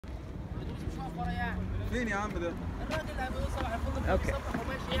فين يا عم ده؟ الراجل هيبقى صباح الفل Okay. بيصبح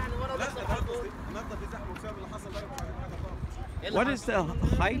وماشي يعني ورا لا ده ده صباح قصدي الفل. النهارده في زحمه بسبب اللي حصل ده مش عارف حاجه خالص. What is the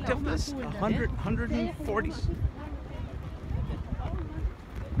height of this? 140?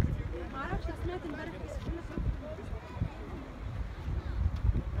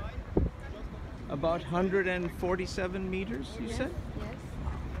 About 147 meters, you said? Yes.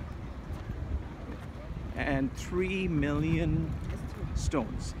 And 3 million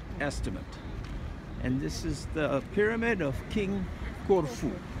stones, estimate. And this is the pyramid of King Corfu.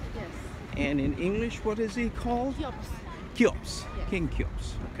 Yes. And in English, what is he called? Cheops. Cheops. Yes. King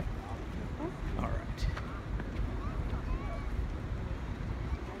Cheops. Okay. All right.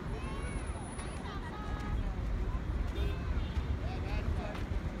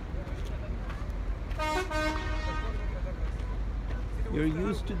 You're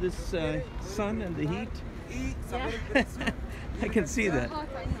used to this sun and the heat? Yeah. I can see that. Hot,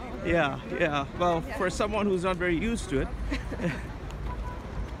 I know. Yeah, yeah. Well, for someone who's not very used to it. We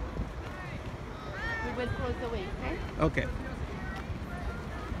will cross the way, okay? Okay.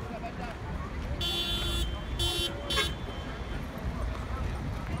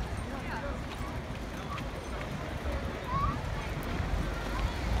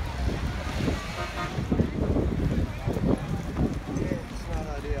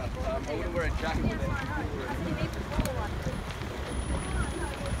 I wouldn't wear a jacket with it.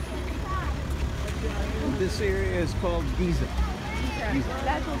 This area is called Giza. Giza.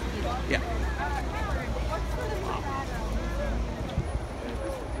 That was Giza. Yeah.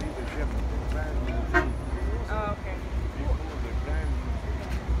 Oh, okay.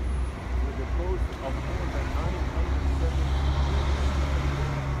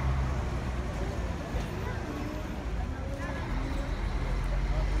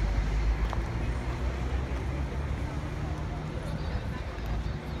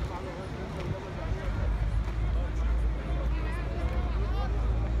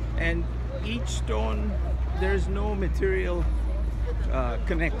 And each stone, there's no material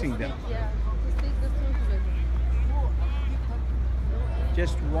connecting them. Yeah. Just take the stone together.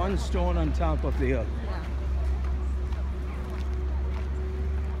 Just one stone on top of the other. Yeah.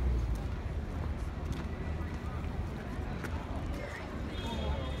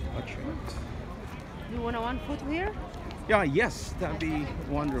 Watch out. You want one photo here? Yeah, yes, that'd be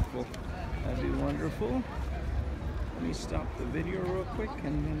wonderful. That'd be wonderful. Let me stop the video real quick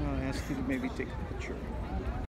and then I'll ask you to maybe take a picture.